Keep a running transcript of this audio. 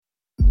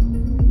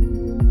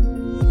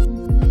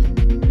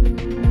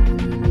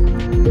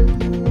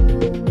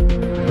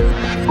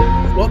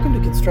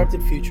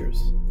Constructed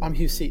Futures. I'm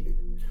Hugh Seaton.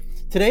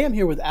 Today I'm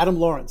here with Adam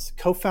Lawrence,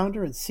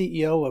 co-founder and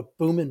CEO of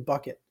Boom &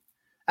 Bucket.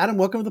 Adam,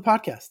 welcome to the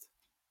podcast.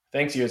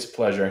 Thanks, Hugh. It's a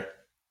pleasure.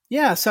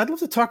 Yeah, so I'd love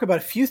to talk about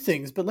a few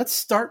things, but let's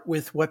start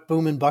with what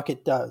Boom &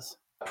 Bucket does.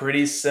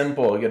 Pretty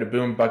simple. You go to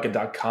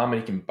boombucket.com and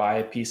you can buy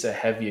a piece of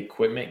heavy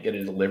equipment, get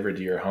it delivered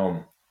to your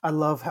home. I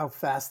love how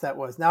fast that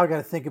was. Now I got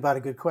to think about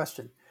a good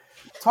question.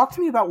 Talk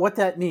to me about what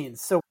that means.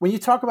 So when you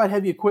talk about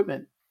heavy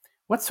equipment,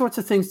 what sorts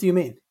of things do you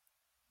mean?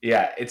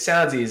 Yeah, it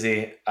sounds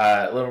easy,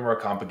 a little more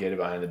complicated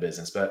behind the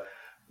business, but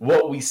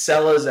what we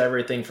sell is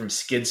everything from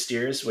skid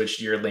steers,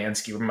 which your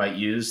landscaper might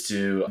use,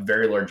 to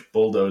very large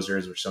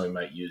bulldozers, which somebody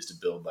might use to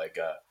build like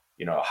a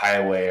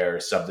highway or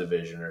a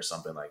subdivision or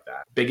something like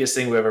that. Biggest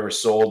thing we've ever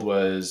sold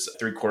was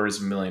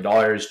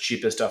 $750,000.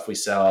 Cheapest stuff we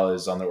sell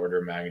is on the order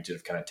of magnitude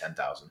of kind of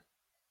 10,000.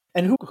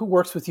 And who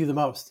works with you the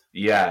most?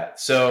 Yeah,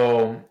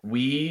 so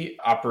we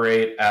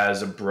operate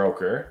as a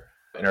broker.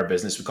 In our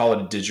business, we call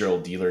it a digital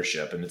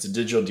dealership. And it's a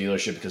digital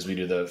dealership because we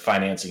do the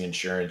financing,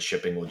 insurance,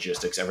 shipping,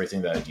 logistics,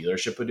 everything that a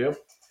dealership would do.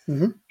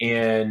 Mm-hmm.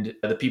 And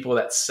the people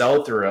that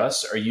sell through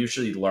us are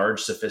usually large,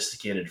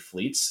 sophisticated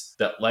fleets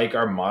that like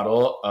our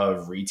model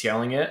of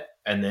retailing it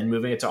and then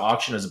moving it to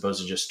auction as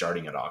opposed to just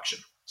starting at auction.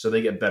 So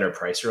they get better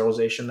price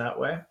realization that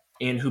way.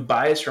 And who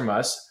buys from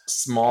us?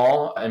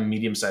 Small and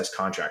medium-sized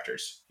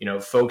contractors.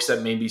 Folks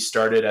that maybe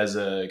started as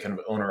a kind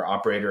of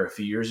owner-operator a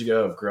few years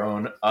ago, have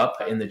grown up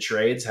in the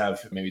trades,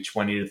 have maybe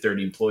 20 to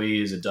 30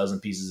 employees, a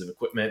dozen pieces of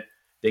equipment.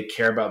 They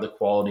care about the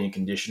quality and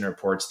condition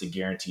reports, the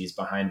guarantees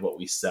behind what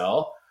we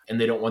sell. And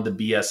they don't want the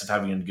BS of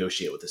having to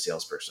negotiate with the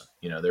salesperson.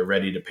 They're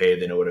ready to pay.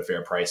 They know what a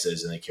fair price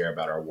is, and they care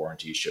about our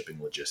warranty, shipping,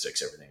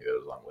 logistics, everything that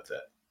goes along with it.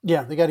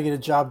 Yeah, they got to get a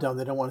job done.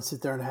 They don't want to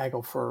sit there and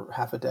haggle for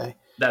half a day.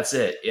 That's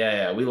it.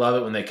 Yeah. We love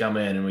it when they come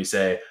in and we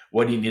say,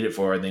 what do you need it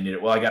for? And they need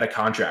it. Well, I got a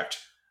contract.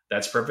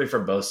 That's perfect for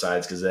both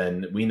sides because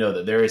then we know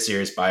that they're a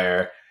serious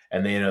buyer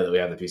and they know that we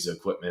have the piece of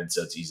equipment.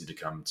 So it's easy to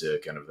come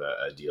to kind of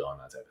a deal on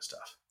that type of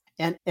stuff.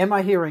 And am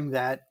I hearing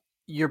that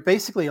you're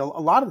basically, a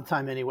lot of the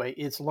time anyway,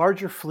 it's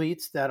larger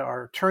fleets that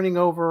are turning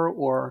over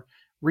or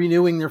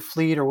renewing their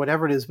fleet or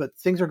whatever it is, but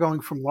things are going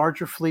from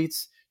larger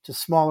fleets to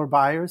smaller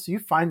buyers. Do you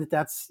find that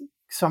that's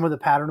some of the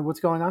pattern of what's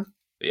going on?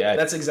 Yeah,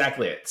 that's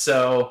exactly it.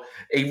 So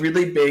a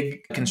really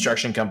big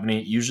construction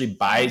company usually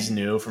buys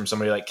new from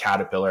somebody like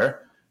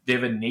Caterpillar. They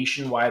have a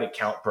nationwide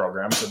account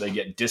program, so they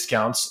get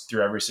discounts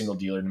through every single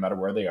dealer, no matter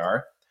where they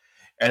are.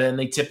 And then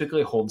they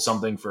typically hold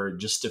something for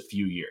just a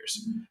few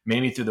years,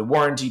 maybe through the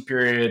warranty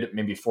period,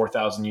 maybe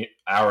 4,000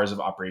 hours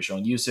of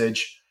operational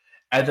usage,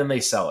 and then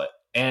they sell it.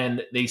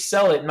 And they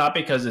sell it not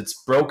because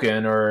it's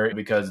broken or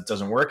because it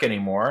doesn't work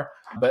anymore,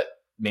 but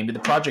maybe the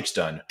project's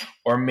done,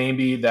 or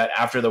maybe that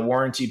after the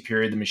warranty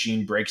period, the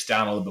machine breaks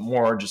down a little bit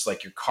more, just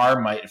like your car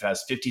might if it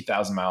has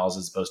 50,000 miles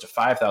as opposed to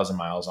 5,000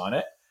 miles on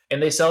it.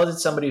 And they sell it to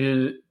somebody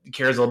who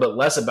cares a little bit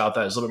less about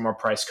that, is a little bit more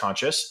price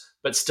conscious,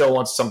 but still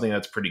wants something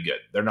that's pretty good.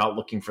 They're not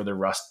looking for the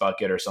rust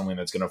bucket or something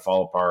that's going to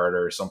fall apart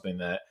or something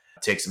that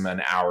takes them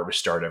an hour to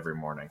start every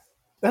morning.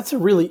 That's a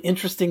really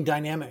interesting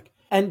dynamic.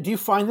 And do you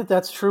find that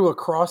that's true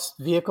across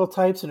vehicle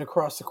types and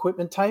across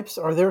equipment types?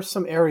 Are there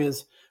some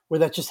areas where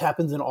that just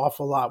happens an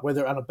awful lot,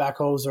 whether on a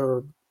backhoes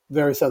or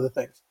various other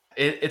things?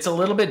 It's a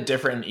little bit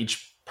different in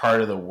each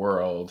part of the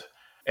world.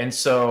 And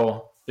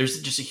so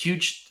there's just a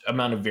huge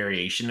amount of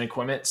variation in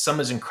equipment.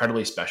 Some is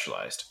incredibly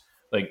specialized.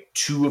 Like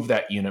 2 of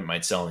that unit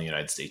might sell in the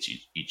United States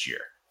each year.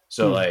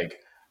 So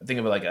like, think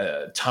of it like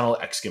a tunnel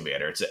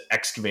excavator. It's an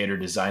excavator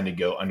designed to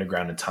go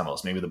underground in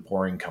tunnels. Maybe the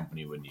boring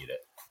company would need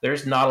it.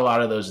 There's not a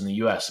lot of those in the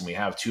US, and we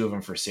have 2 of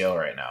them for sale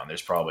right now. And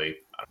there's probably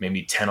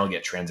maybe 10 will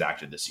get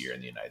transacted this year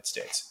in the United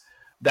States.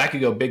 That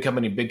could go big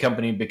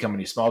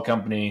company, small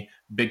company,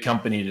 big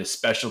company to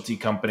specialty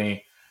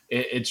company.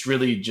 It's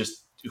really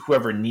just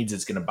whoever needs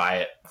it's going to buy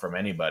it from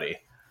anybody.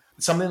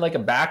 Something like a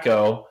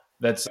backhoe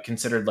that's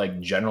considered like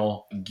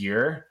general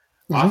gear,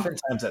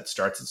 oftentimes that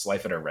starts its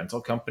life at a rental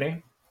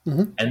company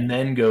and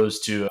then goes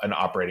to an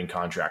operating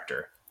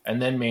contractor.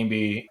 And then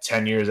maybe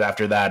 10 years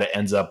after that, it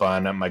ends up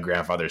on my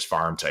grandfather's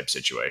farm type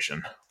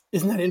situation.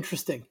 Isn't that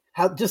interesting?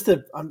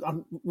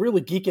 I'm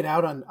really geeking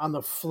out on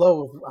the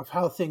flow of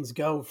how things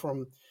go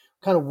from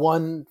kind of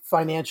one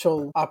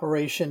financial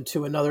operation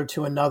to another.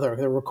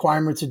 The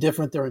requirements are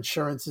different. Their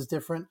insurance is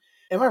different.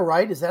 Am I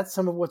right? Is that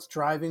some of what's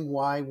driving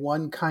why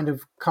one kind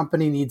of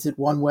company needs it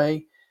one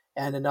way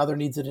and another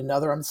needs it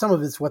another? I mean, some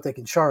of it's what they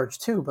can charge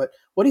too, but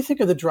what do you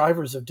think are the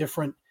drivers of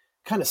different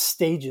kind of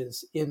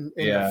stages in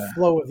the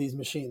flow of these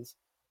machines?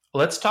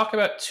 Let's talk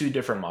about 2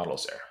 different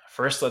models there.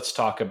 First, let's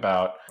talk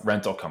about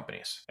rental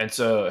companies. And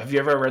so have you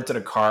ever rented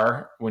a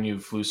car when you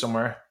flew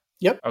somewhere?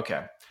 Yep.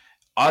 Okay.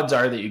 Odds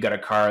are that you got a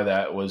car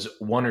that was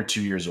 1 or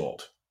 2 years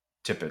old,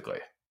 typically.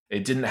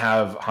 It didn't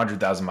have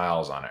 100,000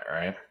 miles on it,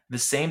 right? The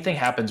same thing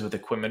happens with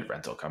equipment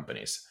rental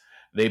companies.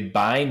 They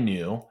buy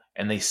new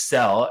and they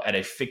sell at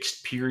a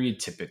fixed period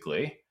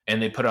typically,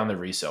 and they put it on the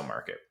resale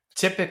market.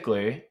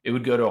 Typically, it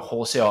would go to a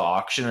wholesale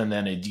auction and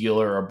then a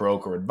dealer or a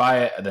broker would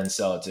buy it and then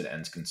sell it to the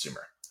end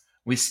consumer.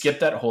 We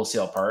skip that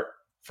wholesale part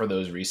for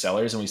those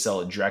resellers and we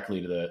sell it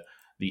directly to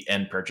the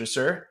end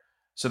purchaser.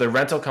 So the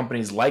rental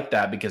companies like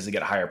that because they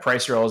get higher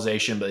price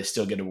realization, but they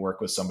still get to work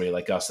with somebody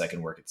like us that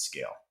can work at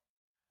scale.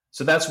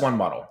 So that's one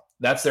model.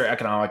 That's their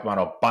economic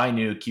model. Buy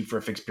new, keep for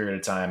a fixed period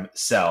of time,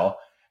 sell.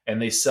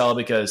 And they sell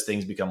because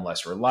things become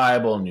less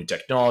reliable, new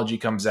technology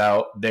comes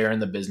out. They're in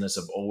the business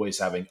of always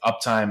having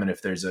uptime. And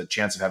if there's a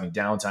chance of having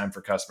downtime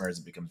for customers,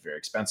 it becomes very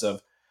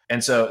expensive.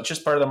 And so it's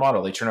just part of the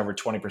model. They turn over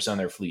 20% of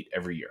their fleet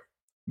every year.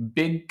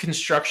 Big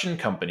construction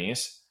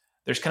companies,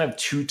 there's kind of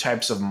two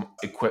types of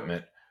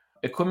equipment.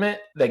 Equipment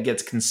that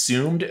gets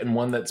consumed and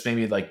one that's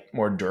maybe like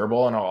more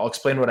durable. And I'll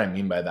explain what I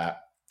mean by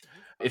that.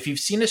 If you've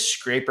seen a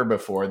scraper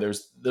before,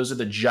 those are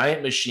the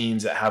giant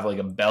machines that have like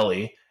a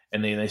belly,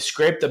 and they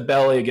scrape the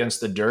belly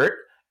against the dirt,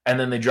 and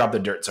then they drop the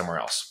dirt somewhere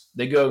else.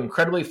 They go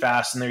incredibly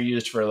fast, and they're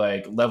used for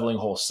like leveling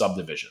whole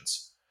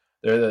subdivisions.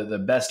 They're the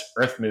best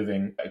earth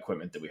moving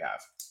equipment that we have.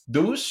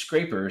 Those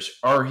scrapers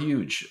are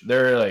huge.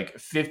 They're like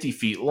 50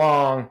 feet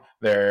long.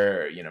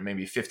 They're,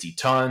 maybe 50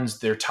 tons.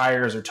 Their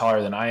tires are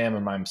taller than I am,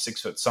 and I'm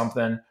 6 foot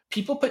something.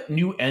 People put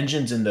new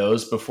engines in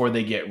those before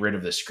they get rid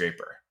of the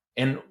scraper.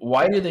 And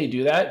why do they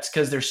do that? It's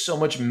because there's so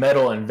much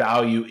metal and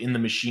value in the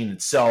machine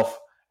itself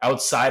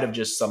outside of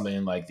just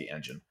something like the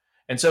engine.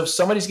 And so if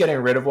somebody's getting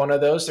rid of one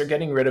of those, they're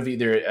getting rid of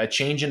either a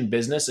change in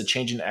business, a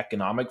change in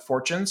economic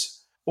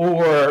fortunes,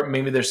 or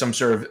maybe there's some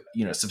sort of,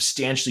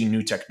 substantially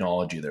new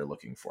technology they're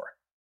looking for.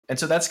 And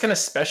so that's kind of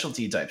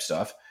specialty type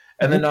stuff.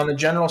 And then on the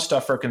general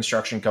stuff for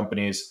construction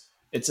companies,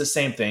 it's the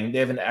same thing. They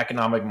have an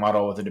economic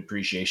model with a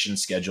depreciation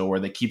schedule where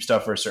they keep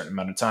stuff for a certain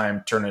amount of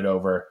time, turn it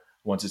over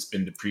once it's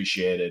been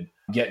depreciated,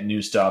 get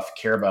new stuff,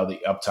 care about the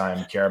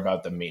uptime, care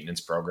about the maintenance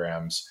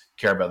programs,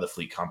 care about the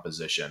fleet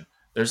composition.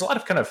 There's a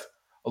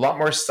lot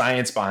more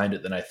science behind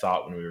it than I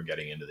thought when we were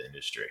getting into the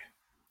industry.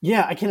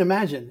 Yeah, I can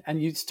imagine.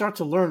 And you start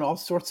to learn all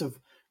sorts of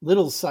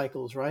little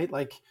cycles, right?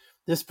 Like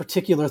this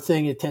particular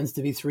thing, it tends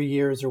to be 3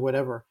 years or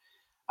whatever.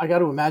 I got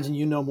to imagine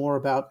you know more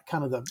about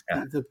kind of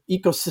the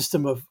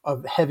ecosystem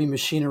of heavy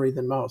machinery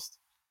than most.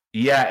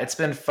 Yeah, it's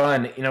been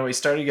fun. We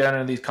started going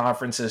to these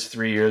conferences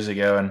 3 years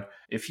ago, and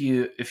if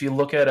you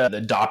look at the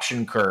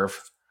adoption curve,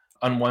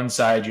 on one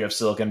side you have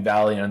Silicon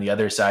Valley, and on the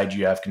other side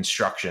you have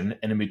construction,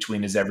 and in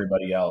between is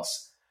everybody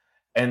else.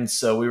 And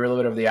so we were a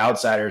little bit of the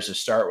outsiders to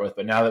start with,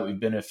 but now that we've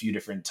been a few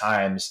different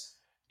times,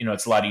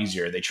 it's a lot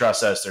easier. They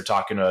trust us, they're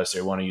talking to us,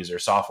 they want to use our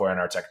software and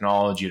our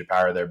technology to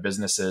power their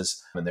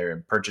businesses, and they're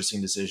in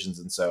purchasing decisions.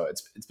 And so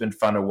it's been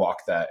fun to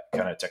walk that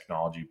kind of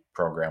technology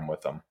program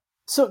with them.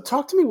 So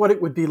talk to me what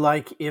it would be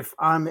like if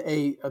I'm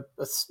a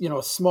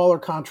smaller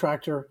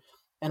contractor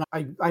and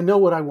I know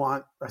what I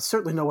want. I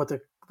certainly know what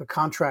the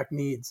contract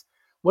needs.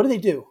 What do they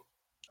do?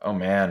 Oh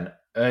man,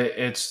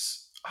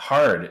 it's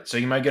hard. So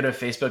you might go to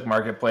Facebook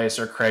Marketplace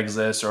or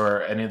Craigslist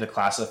or any of the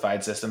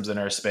classified systems in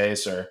our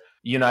space, or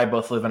you and I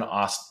both live in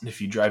Austin.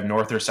 If you drive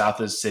north or south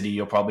of the city,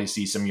 you'll probably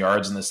see some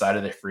yards on the side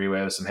of the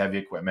freeway with some heavy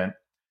equipment.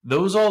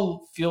 Those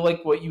all feel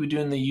like what you would do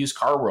in the used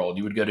car world.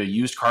 You would go to a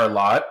used car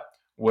lot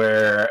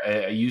where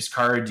a used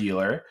car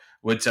dealer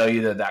would tell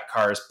you that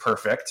car is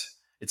perfect.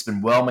 It's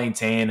been well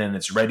maintained and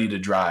it's ready to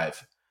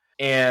drive.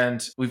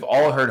 And we've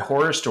all heard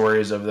horror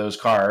stories of those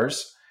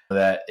cars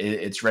that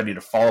it's ready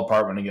to fall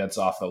apart when it gets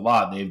off the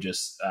lot. They've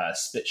just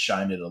spit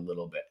shined it a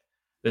little bit.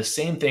 The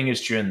same thing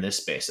is true in this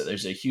space. That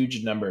there's a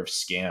huge number of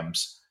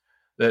scams.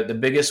 The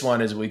biggest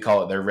one is, we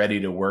call it their ready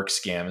to work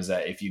scam, is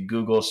that if you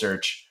Google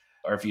search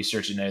or if you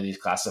search in any of these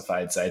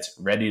classified sites,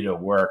 ready to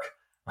work,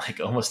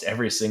 like almost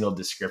every single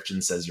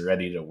description says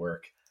ready to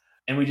work.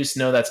 And we just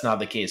know that's not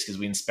the case because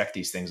we inspect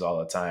these things all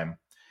the time.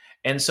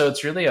 And so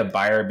it's really a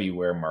buyer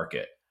beware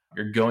market.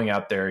 You're going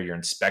out there, you're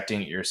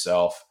inspecting it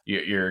yourself,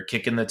 you're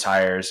kicking the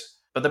tires.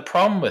 But the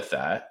problem with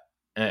that,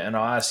 and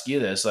I'll ask you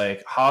this,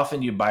 like, how often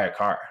do you buy a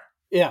car?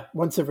 Yeah,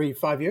 once every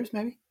 5 years,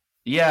 maybe.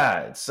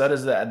 Yeah, so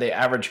does the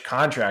average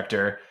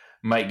contractor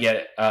might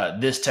get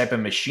this type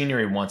of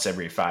machinery once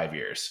every 5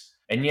 years.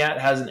 And yeah,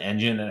 it has an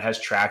engine and it has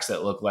tracks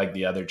that look like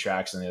the other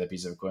tracks on the other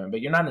piece of equipment,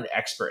 but you're not an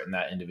expert in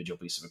that individual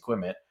piece of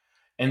equipment.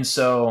 And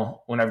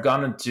so when I've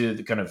gone into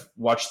the kind of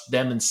watch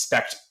them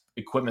inspect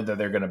equipment that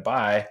they're going to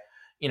buy,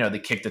 they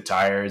kick the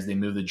tires, they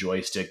move the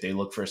joystick, they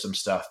look for some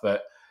stuff,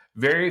 but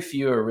very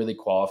few are really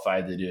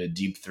qualified to do a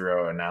deep,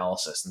 thorough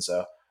analysis. And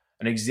so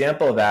an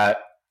example of that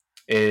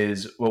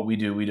is what we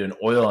do. We do an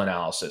oil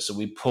analysis. So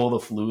we pull the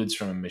fluids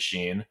from a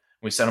machine,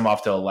 we send them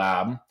off to a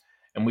lab,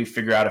 and we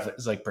figure out if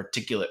it's like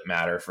particulate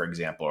matter, for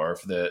example, or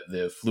if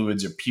the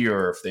fluids are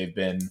pure, or if they've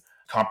been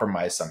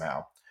compromised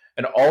somehow.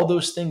 And all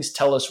those things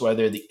tell us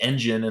whether the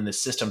engine and the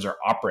systems are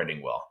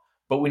operating well.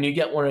 But when you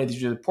get one of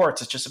these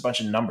reports, it's just a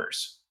bunch of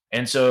numbers.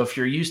 And so if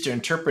you're used to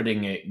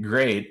interpreting it,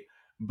 great.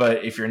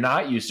 But if you're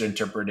not used to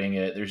interpreting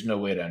it, there's no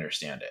way to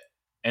understand it.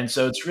 And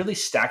so it's really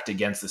stacked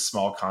against the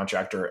small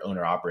contractor,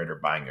 owner, operator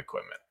buying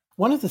equipment.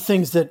 One of the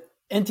things that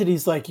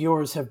entities like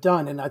yours have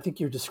done, and I think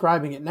you're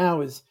describing it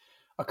now, is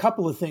a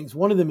couple of things.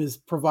 One of them is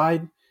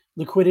provide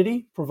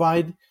liquidity,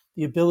 provide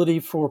the ability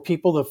for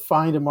people to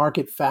find a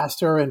market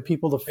faster and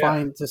people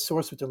to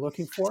source what they're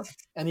looking for.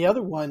 And the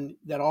other one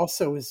that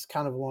also is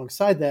kind of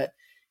alongside that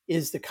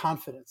is the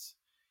confidence.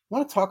 I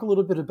want to talk a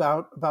little bit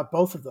about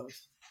both of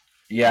those.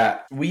 Yeah,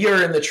 we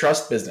are in the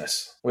trust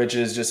business, which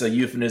is just a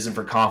euphemism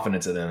for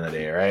confidence at the end of the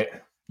day, right?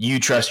 You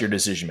trust your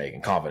decision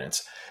making,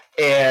 confidence.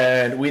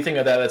 And we think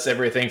of that, that's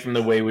everything from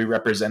the way we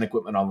represent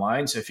equipment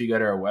online. So if you go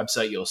to our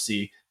website, you'll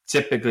see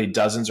typically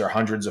dozens or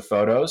hundreds of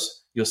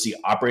photos. You'll see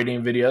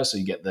operating videos, so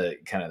you get the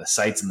kind of the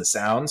sights and the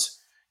sounds.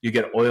 You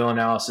get oil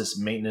analysis,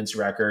 maintenance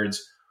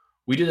records.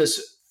 We do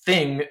this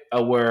thing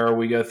where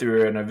we go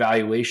through an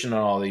evaluation on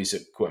all these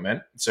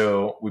equipment.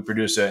 So we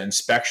produce an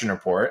inspection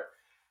report,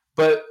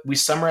 but we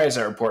summarize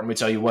that report and we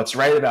tell you what's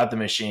right about the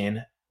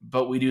machine,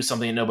 but we do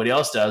something that nobody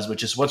else does,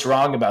 which is what's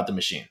wrong about the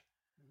machine.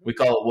 We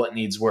call it what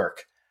needs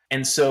work.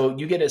 And so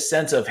you get a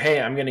sense of,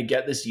 hey, I'm going to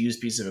get this used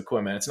piece of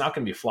equipment. It's not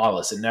going to be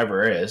flawless. It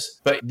never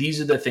is. But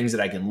these are the things that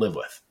I can live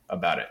with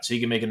about it. So you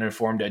can make an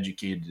informed,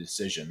 educated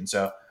decision.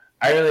 So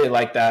I really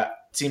like that.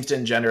 It seems to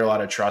engender a lot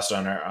of trust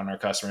on our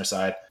customer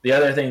side. The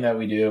other thing that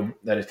we do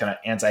that is kind of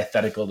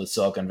antithetical to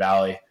Silicon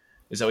Valley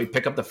is that we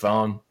pick up the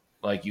phone.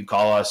 Like, you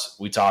call us,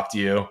 we talk to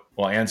you,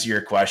 we'll answer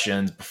your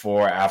questions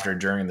before, after,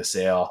 during the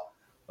sale.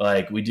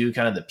 Like, we do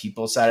kind of the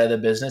people side of the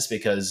business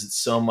because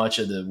so much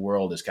of the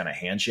world is kind of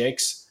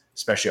handshakes,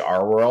 especially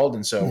our world.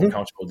 And so we're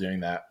comfortable doing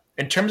that.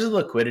 In terms of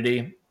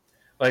liquidity,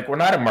 like, we're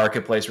not a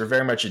marketplace. We're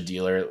very much a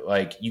dealer.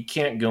 Like, you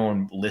can't go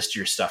and list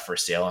your stuff for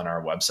sale on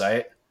our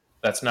website.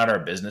 That's not our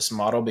business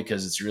model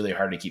because it's really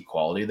hard to keep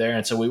quality there.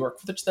 And so we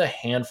work with just a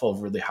handful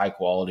of really high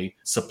quality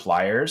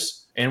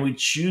suppliers. And we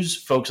choose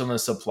folks on the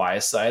supply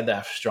side that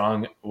have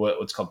strong,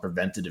 what's called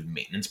preventative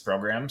maintenance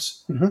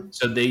programs.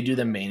 So they do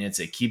the maintenance,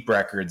 they keep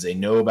records, they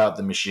know about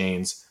the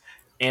machines.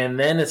 And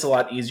then it's a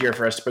lot easier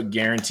for us to put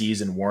guarantees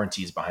and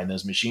warranties behind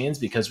those machines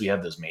because we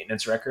have those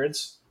maintenance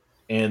records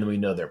and we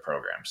know their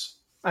programs.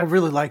 I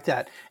really like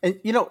that. And,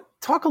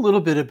 talk a little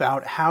bit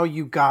about how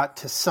you got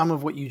to some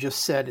of what you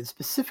just said. And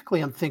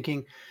specifically, I'm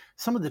thinking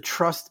some of the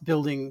trust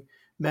building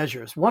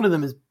measures. One of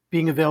them is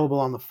being available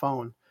on the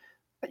phone.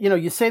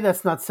 You say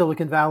that's not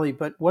Silicon Valley,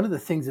 but one of the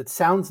things it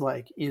sounds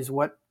like is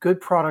what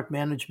good product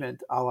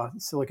management, a la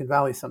Silicon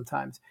Valley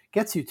sometimes,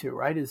 gets you to,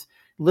 right? Is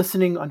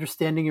listening,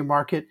 understanding your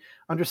market,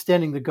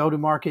 understanding the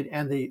go-to-market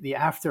and the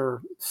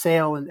after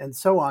sale and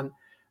so on,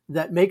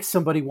 that makes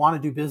somebody want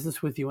to do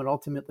business with you and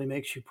ultimately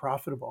makes you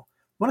profitable.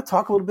 Want to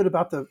talk a little bit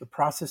about the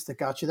process that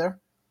got you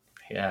there?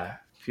 Yeah.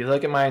 If you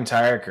look at my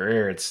entire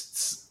career,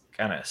 it's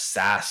kind of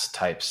SaaS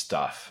type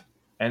stuff.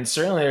 And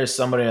certainly there's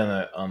somebody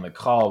on the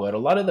call, but a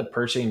lot of the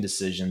purchasing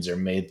decisions are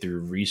made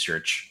through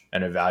research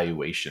and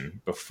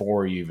evaluation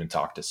before you even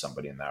talk to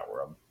somebody in that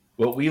world.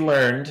 What we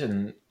learned,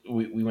 and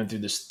we went through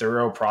this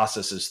thorough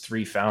process as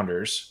three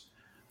founders.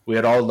 We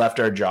had all left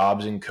our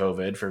jobs in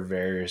COVID for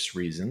various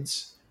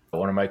reasons.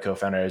 One of my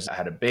co-founders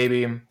had a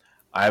baby.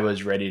 I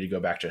was ready to go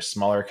back to a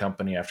smaller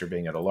company after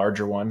being at a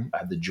larger one. I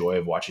had the joy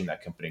of watching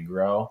that company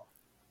grow.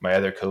 My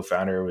other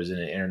co-founder was in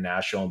an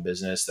international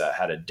business that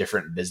had a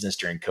different business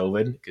during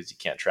COVID because you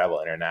can't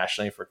travel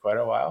internationally for quite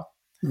a while.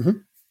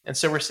 And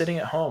so we're sitting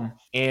at home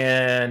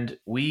and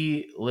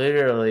we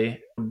literally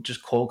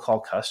just cold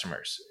call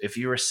customers. If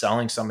you were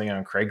selling something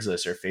on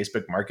Craigslist or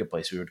Facebook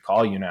Marketplace, we would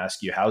call you and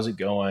ask you, how's it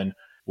going?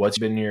 What's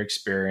been your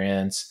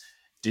experience?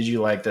 Did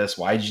you like this?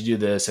 Why did you do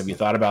this? Have you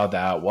thought about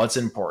that? What's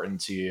important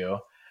to you?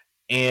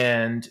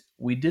 And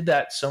we did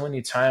that so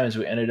many times,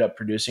 we ended up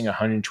producing a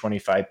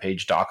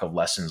 125-page doc of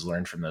lessons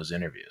learned from those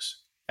interviews.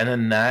 And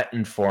then that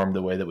informed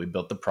the way that we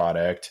built the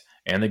product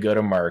and the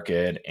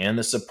go-to-market and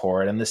the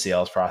support and the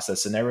sales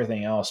process and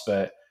everything else.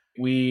 But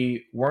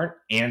we weren't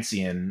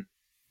antsy in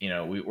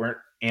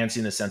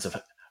the sense of,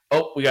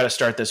 oh, we got to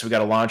start this, we got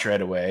to launch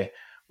right away.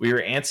 We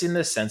were antsy in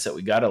the sense that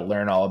we got to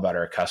learn all about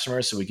our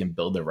customers so we can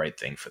build the right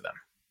thing for them.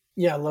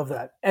 Yeah, I love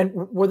that. And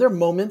were there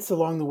moments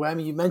along the way? I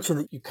mean, you mentioned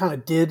that you kind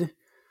of did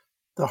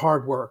the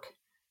hard work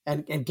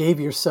and gave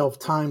yourself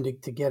time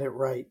to get it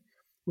right.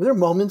 Were there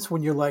moments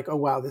when you're like, oh,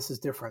 wow, this is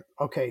different.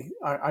 Okay,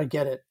 I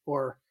get it.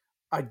 Or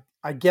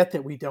I get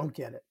that we don't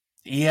get it.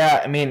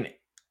 Yeah, I mean,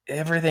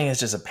 everything is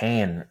just a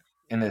pain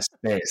in this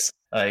space.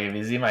 Like, if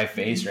you see my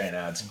face right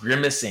now, it's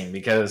grimacing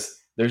because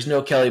there's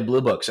no Kelley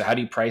Blue Book. So how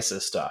do you price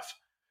this stuff?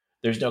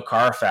 There's no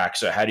Carfax.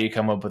 So how do you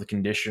come up with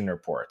condition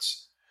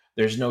reports?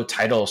 There's no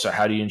title. So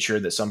how do you ensure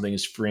that something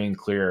is free and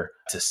clear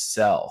to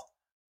sell?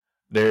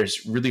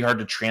 There's really hard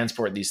to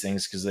transport these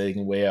things because they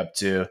can weigh up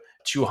to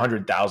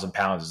 200,000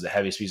 pounds is the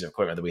heaviest piece of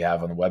equipment that we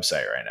have on the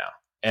website right now.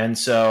 And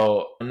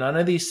so none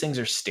of these things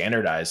are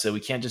standardized. So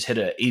we can't just hit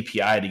an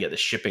API to get the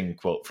shipping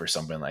quote for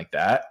something like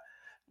that.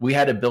 We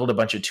had to build a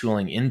bunch of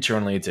tooling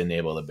internally to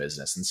enable the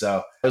business. And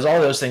so it was all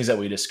those things that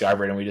we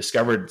discovered. And we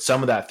discovered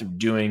some of that through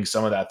doing,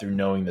 some of that through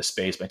knowing the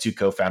space. My two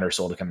co-founders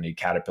sold a company,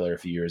 Caterpillar, a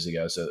few years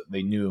ago. So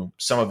they knew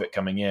some of it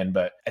coming in.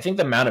 But I think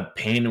the amount of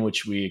pain in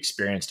which we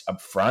experienced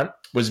up front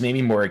was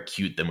maybe more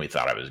acute than we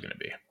thought it was going to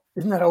be.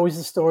 Isn't that always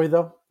the story,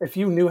 though? If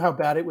you knew how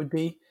bad it would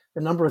be,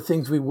 the number of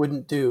things we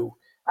wouldn't do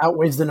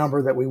outweighs the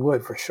number that we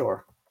would, for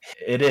sure.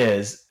 It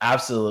is,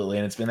 absolutely.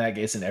 And it's been that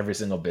case in every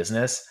single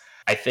business.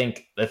 I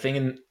think the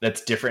thing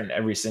that's different in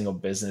every single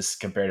business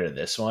compared to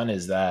this one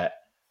is that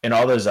in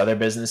all those other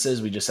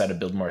businesses, we just had to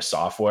build more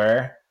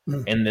software.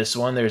 In this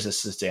one, there's a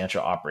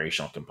substantial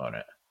operational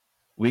component.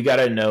 we got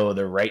to know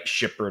the right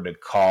shipper to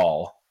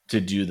call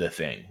to do the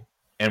thing.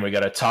 And we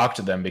got to talk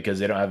to them because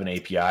they don't have an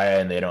API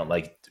and they don't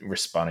like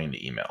responding to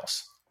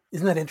emails.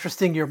 Isn't that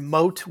interesting? Your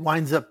moat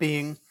winds up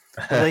being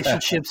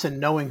relationships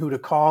and knowing who to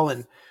call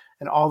and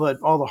all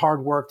the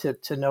hard work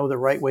to know the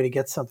right way to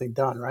get something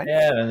done, right?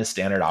 Yeah, and the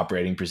standard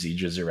operating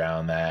procedures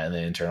around that and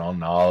the internal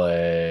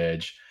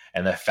knowledge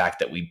and the fact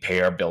that we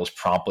pay our bills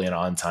promptly and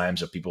on time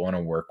so people want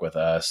to work with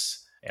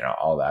us,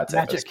 all that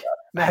type of stuff.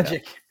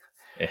 Magic.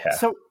 Yeah.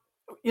 So,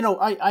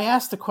 I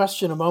asked the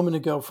question a moment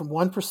ago from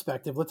one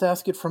perspective. Let's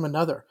ask it from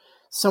another.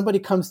 Somebody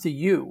comes to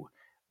you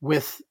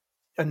with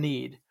a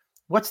need.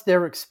 What's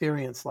their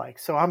experience like?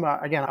 So I'm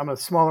a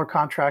smaller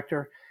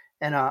contractor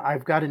and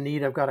I've got a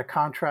need, I've got a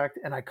contract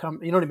and I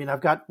come, you know what I mean?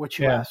 I've got what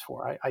you asked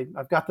for.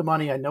 I've got the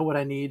money, I know what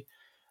I need.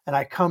 And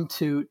I come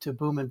to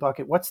Boom and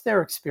Bucket. What's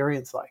their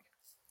experience like?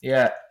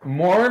 Yeah,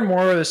 more and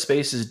more of the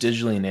space is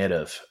digitally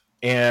native,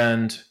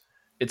 and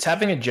it's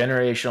having a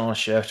generational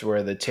shift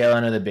where the tail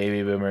end of the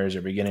baby boomers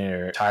are beginning to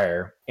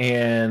retire,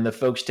 and the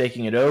folks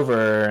taking it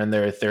over in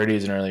their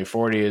 30s and early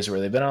 40s,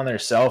 where they've been on their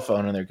cell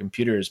phone and their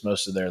computers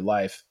most of their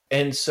life.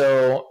 And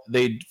so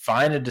they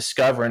find and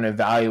discover and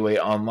evaluate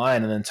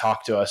online and then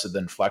talk to us at the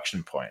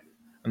inflection point.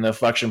 And the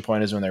inflection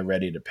point is when they're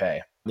ready to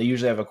pay. They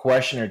usually have a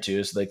question or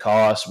two, so they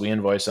call us, we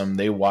invoice them,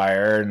 they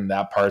wire, and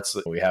that part's,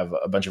 we have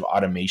a bunch of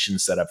automation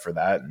set up for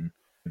that, and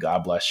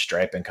God bless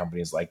Stripe and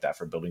companies like that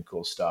for building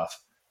cool stuff.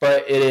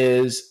 But it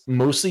is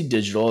mostly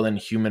digital and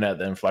human at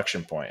the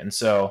inflection point. And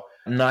so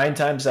 9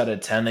 times out of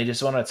 10, they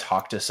just want to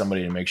talk to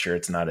somebody to make sure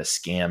it's not a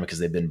scam because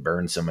they've been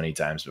burned so many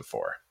times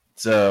before.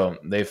 So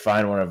they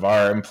find one of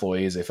our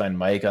employees, they find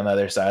Mike on the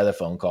other side of the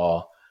phone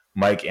call.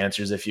 Mike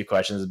answers a few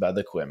questions about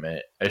the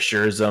equipment,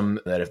 assures them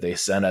that if they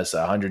send us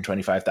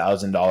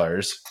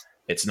 $125,000,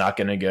 it's not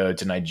going to go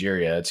to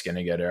Nigeria. It's going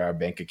to go to our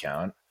bank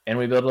account. And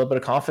we build a little bit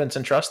of confidence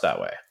and trust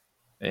that way.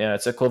 Yeah,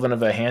 it's equivalent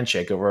of a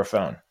handshake over a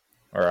phone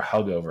or a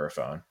hug over a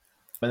phone.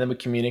 And then we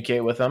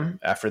communicate with them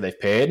after they've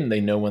paid and they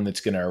know when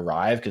it's going to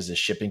arrive because the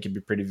shipping can be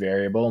pretty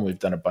variable. And we've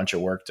done a bunch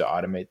of work to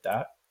automate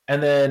that.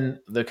 And then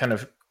the kind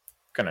of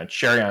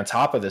cherry on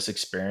top of this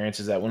experience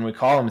is that when we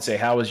call them and say,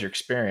 how was your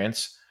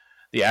experience?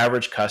 The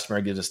average customer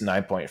gives us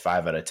 9.5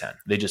 out of 10.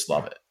 They just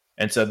love it.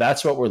 And so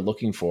that's what we're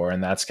looking for.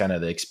 And that's kind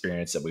of the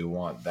experience that we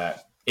want,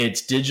 that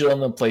it's digital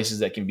in the places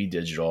that can be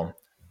digital,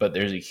 but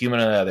there's a human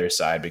on the other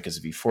side, because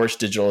if you force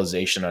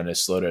digitalization on a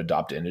slow to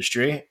adopt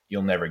industry,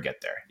 you'll never get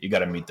there. You got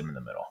to meet them in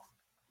the middle.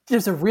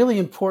 There's a really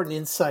important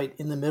insight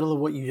in the middle of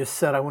what you just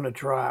said I want to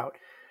draw out.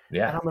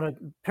 Yeah. And I'm going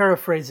to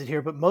paraphrase it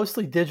here, but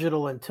mostly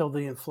digital until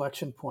the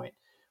inflection point.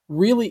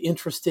 Really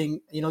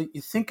interesting. You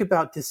think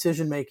about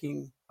decision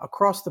making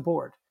across the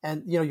board,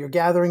 and you're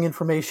gathering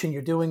information,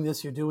 you're doing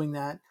this, you're doing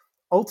that.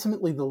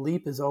 Ultimately, the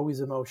leap is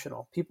always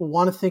emotional. People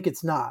want to think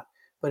it's not,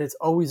 but it's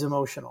always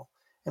emotional.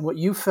 And what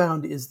you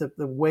found is the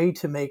way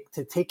to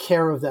take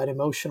care of that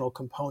emotional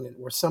component,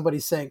 where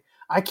somebody's saying,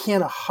 I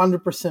can't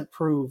 100%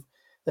 prove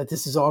that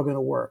this is all going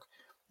to work.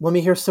 Let me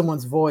hear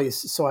someone's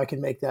voice so I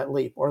can make that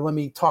leap, or let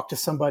me talk to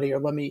somebody, or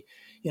let me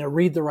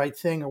read the right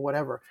thing or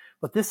whatever.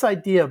 But this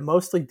idea of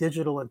mostly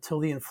digital until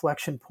the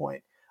inflection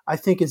point, I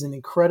think, is an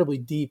incredibly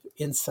deep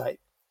insight.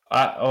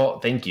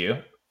 Thank you.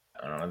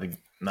 I think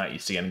I'm not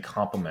used to getting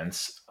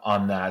compliments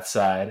on that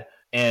side.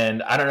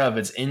 And I don't know if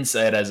it's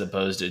insight as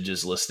opposed to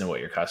just listen to what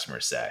your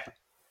customers say.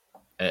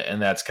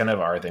 And that's kind of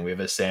our thing. We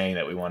have a saying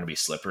that we want to be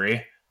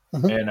slippery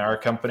in our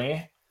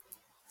company.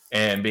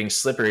 And being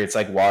slippery, it's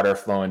like water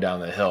flowing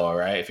down the hill,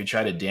 right? If you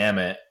try to dam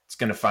it, it's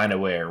going to find a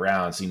way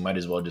around. So you might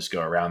as well just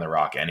go around the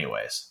rock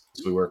anyways.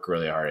 So we work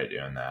really hard at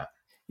doing that.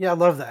 Yeah, I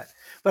love that.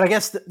 But I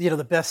guess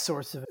the best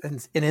source of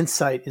an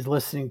insight is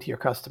listening to your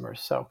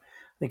customers. So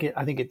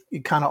I think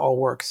it kind of all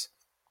works.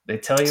 They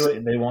tell you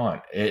what they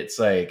want. It's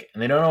like,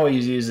 and they don't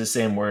always use the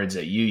same words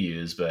that you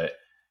use, but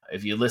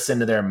if you listen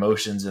to their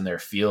emotions and their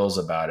feels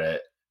about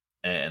it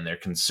and their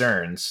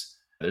concerns,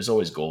 there's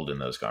always gold in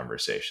those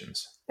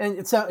conversations. And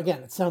it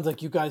sounds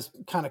like you guys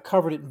kind of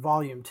covered it in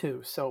volume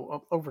too.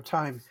 So over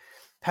time,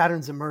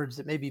 patterns emerge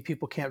that maybe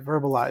people can't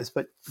verbalize,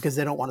 but because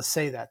they don't want to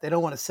say that. They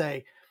don't want to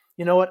say,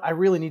 you know what, I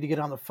really need to get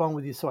on the phone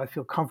with you so I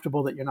feel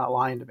comfortable that you're not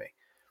lying to me.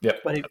 Yeah.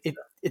 But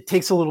it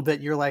takes a little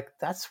bit. You're like,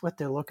 that's what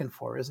they're looking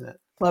for, isn't it?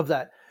 Love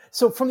that.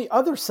 So from the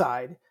other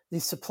side, the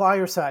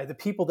supplier side, the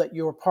people that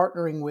you're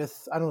partnering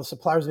with, I don't know,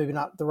 suppliers, maybe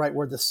not the right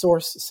word, the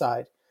source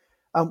side.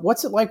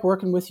 What's it like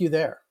working with you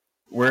there?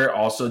 We're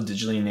also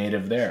digitally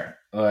native there.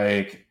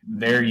 Like,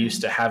 they're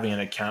used to having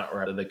an account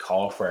where they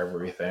call for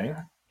everything.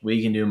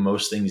 We can do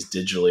most things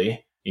digitally,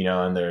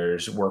 and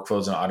there's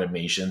workflows and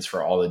automations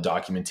for all the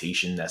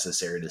documentation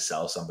necessary to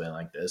sell something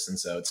like this. And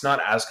so it's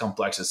not as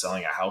complex as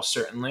selling a house,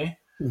 certainly,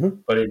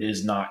 but it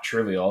is not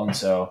trivial. And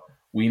so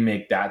we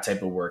make that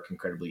type of work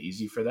incredibly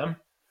easy for them.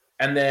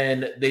 And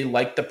then they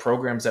like the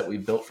programs that we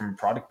built from a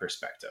product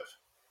perspective.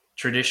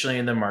 Traditionally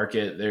in the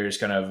market, there's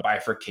kind of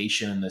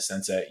bifurcation in the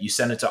sense that you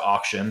send it to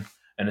auction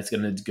and it's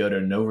going to go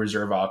to no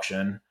reserve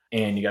auction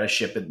and you got to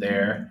ship it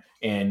there.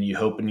 And you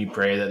hope and you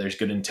pray that there's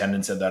good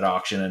attendance at that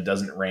auction and it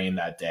doesn't rain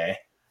that day.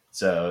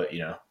 So,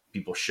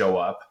 people show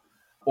up.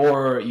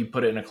 or you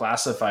put it in a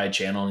classified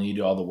channel and you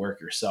do all the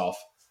work yourself.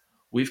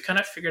 We've kind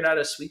of figured out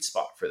a sweet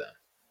spot for them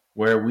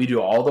where we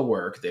do all the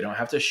work. They don't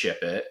have to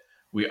ship it.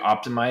 We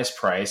optimize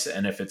price.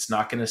 And if it's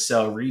not going to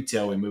sell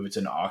retail, we move it to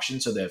an auction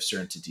so they have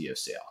certainty of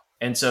sale.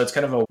 And so it's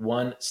kind of a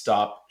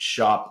one-stop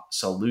shop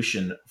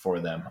solution for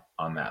them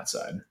on that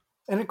side.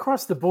 And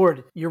across the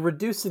board, you're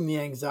reducing the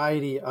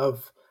anxiety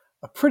of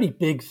a pretty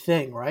big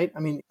thing, right? I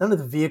mean, none of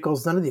the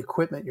vehicles, none of the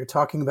equipment you're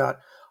talking about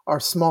are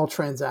small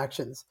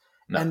transactions.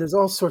 No. And there's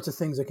all sorts of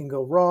things that can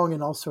go wrong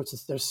and all sorts of,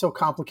 they're so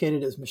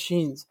complicated as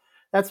machines.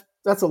 That's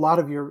a lot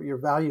of your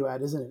value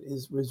add, isn't it?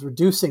 Is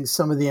reducing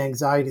some of the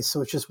anxiety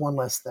so it's just one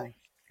less thing.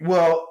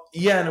 Well,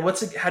 yeah.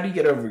 And how do you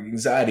get over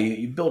anxiety?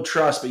 You build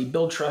trust, but you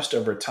build trust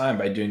over time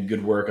by doing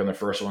good work on the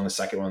first one, the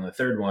second one, the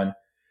third one.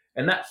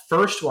 And that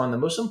first one, the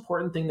most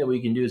important thing that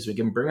we can do is we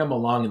can bring them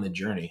along in the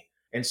journey.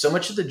 And so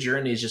much of the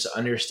journey is just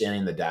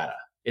understanding the data.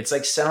 It's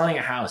like selling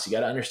a house. You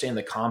got to understand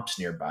the comps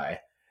nearby.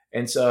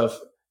 And so if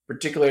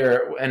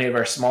particularly any of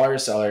our smaller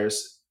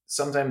sellers,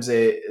 sometimes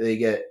they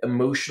get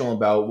emotional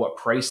about what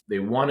price they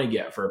want to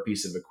get for a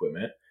piece of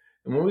equipment.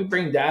 And when we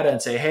bring data and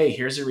say, hey,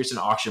 here's the recent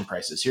auction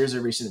prices, here's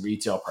the recent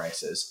retail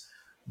prices,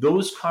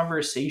 those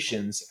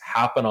conversations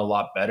happen a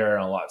lot better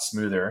and a lot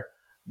smoother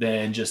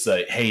than just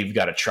like, hey, you've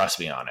got to trust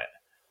me on it,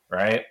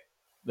 right?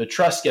 The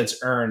trust gets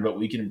earned, but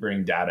we can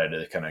bring data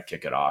to kind of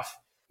kick it off.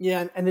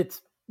 Yeah, and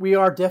we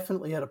are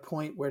definitely at a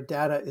point where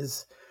data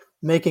is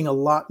making a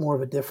lot more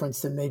of a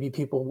difference than maybe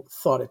people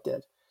thought it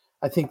did.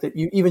 I think that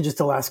even just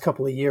the last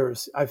couple of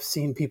years, I've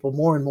seen people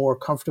more and more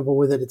comfortable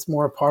with it. It's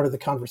more a part of the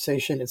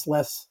conversation. It's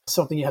less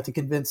something you have to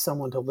convince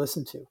someone to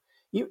listen to.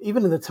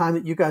 Even in the time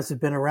that you guys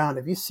have been around,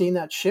 have you seen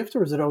that shift,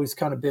 or has it always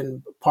kind of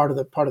been part of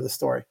the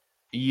story?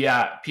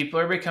 Yeah, people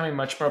are becoming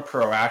much more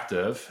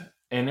proactive.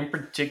 And in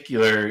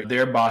particular,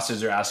 their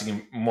bosses are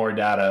asking more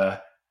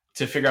data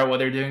to figure out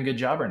whether they're doing a good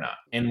job or not.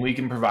 And we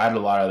can provide a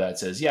lot of that.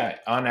 Says, yeah,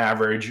 on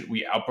average,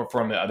 we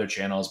outperform the other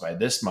channels by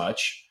this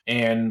much.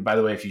 And by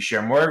the way, if you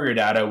share more of your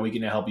data, we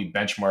can help you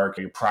benchmark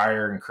your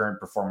prior and current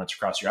performance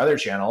across your other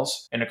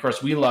channels. And of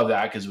course, we love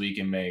that because we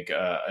can make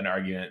an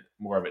argument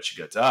more of it should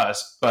go to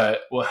us,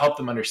 but we'll help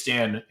them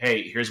understand,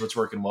 hey, here's what's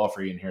working well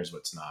for you and here's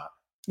what's not.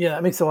 Yeah,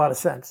 that makes a lot of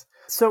sense.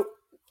 So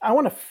I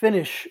want to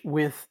finish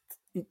with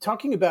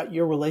talking about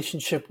your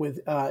relationship with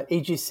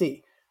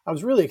AGC. I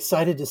was really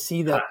excited to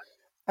see that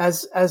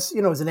as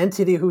you know, as an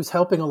entity who's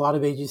helping a lot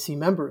of AGC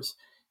members,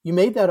 you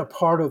made that a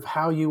part of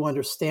how you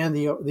understand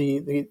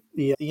the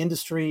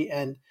industry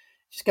and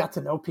just got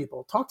to know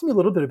people. Talk to me a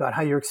little bit about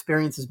how your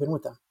experience has been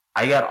with them.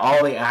 I got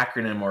all the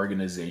acronym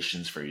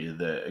organizations for you.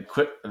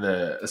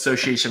 The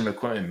Association of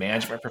Equipment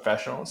Management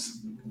Professionals.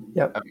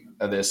 Yep.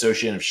 The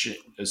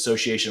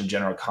Association of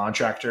General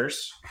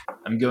Contractors.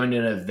 I'm going to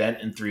an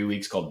event in 3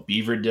 weeks called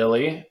Beaver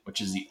Dilly,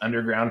 which is the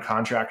underground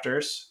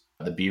contractors,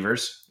 the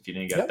Beavers, if you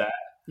didn't get that.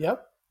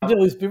 Yep.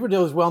 Beaver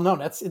Dilly is well known.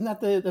 That's in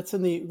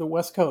the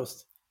West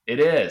Coast. It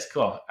is.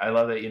 Cool. I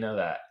love that you know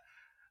that.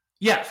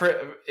 Yeah,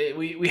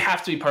 we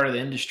have to be part of the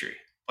industry.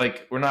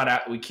 Like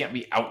we can't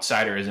be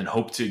outsiders and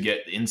hope to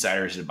get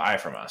insiders to buy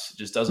from us. It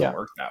just doesn't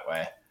work that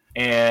way.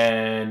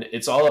 And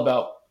it's all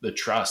about the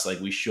trust. Like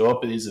we show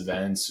up at these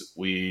events,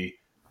 we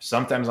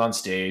sometimes on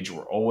stage,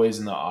 we're always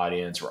in the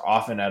audience, we're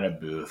often at a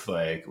booth,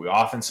 like we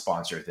often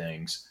sponsor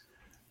things.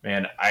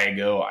 Man, I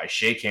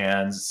shake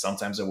hands.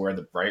 Sometimes I wear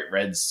the bright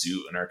red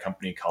suit in our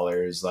company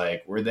colors.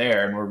 Like we're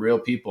there and we're real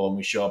people and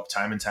we show up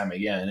time and time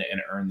again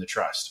and earn the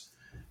trust.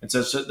 And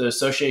so the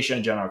Association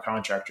of General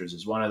Contractors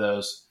is one of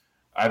those.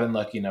 I've been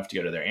lucky enough to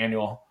go to their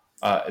annual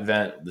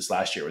event. This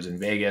last year was in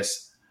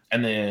Vegas.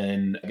 And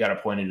then I got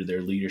appointed to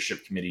their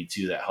leadership committee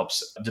too that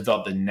helps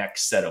develop the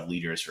next set of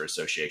leaders for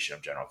Association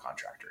of General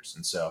Contractors.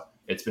 And so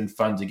it's been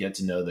fun to get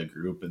to know the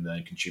group and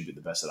then contribute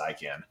the best that I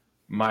can.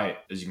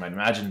 As you might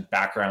imagine,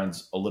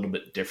 background's a little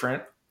bit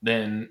different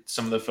than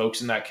some of the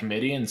folks in that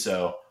committee. And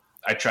so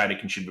I try to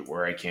contribute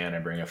where I can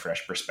and bring a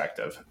fresh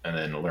perspective and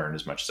then learn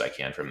as much as I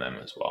can from them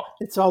as well.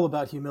 It's all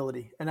about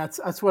humility. And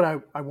that's what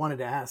I wanted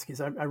to ask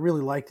is I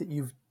really like that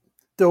you've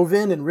dove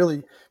in and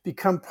really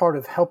become part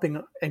of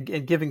helping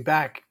and giving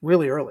back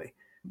really early,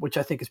 which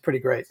I think is pretty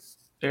great.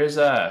 There's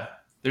a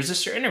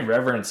certain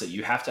irreverence that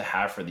you have to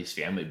have for these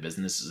family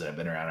businesses that have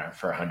been around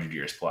for 100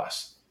 years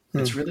plus.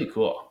 It's really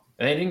cool.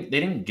 And they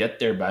didn't get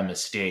there by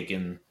mistake.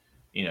 And,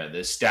 you know, the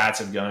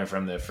stats of going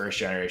from the first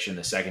generation,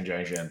 the second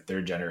generation, and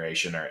third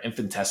generation are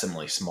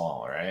infinitesimally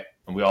small, right?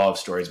 And we all have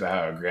stories about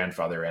how a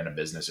grandfather ran a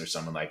business or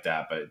something like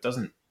that, but it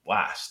doesn't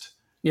last.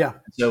 Yeah.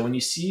 So when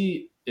you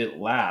see it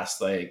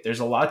last, like there's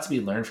a lot to be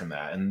learned from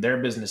that. And their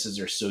businesses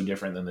are so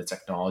different than the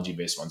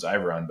technology-based ones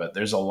I've run, but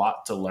there's a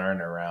lot to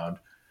learn around,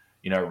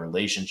 you know,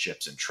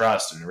 relationships and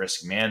trust and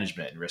risk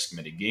management and risk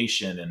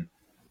mitigation. And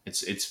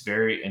it's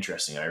very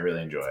interesting. I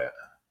really enjoy it.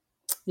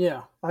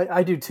 Yeah,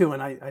 I do too.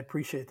 And I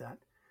appreciate that.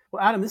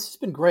 Well, Adam, this has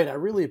been great. I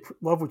really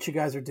love what you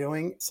guys are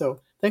doing.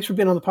 So thanks for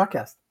being on the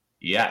podcast.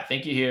 Yeah,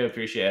 thank you, Hugh.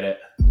 Appreciate it.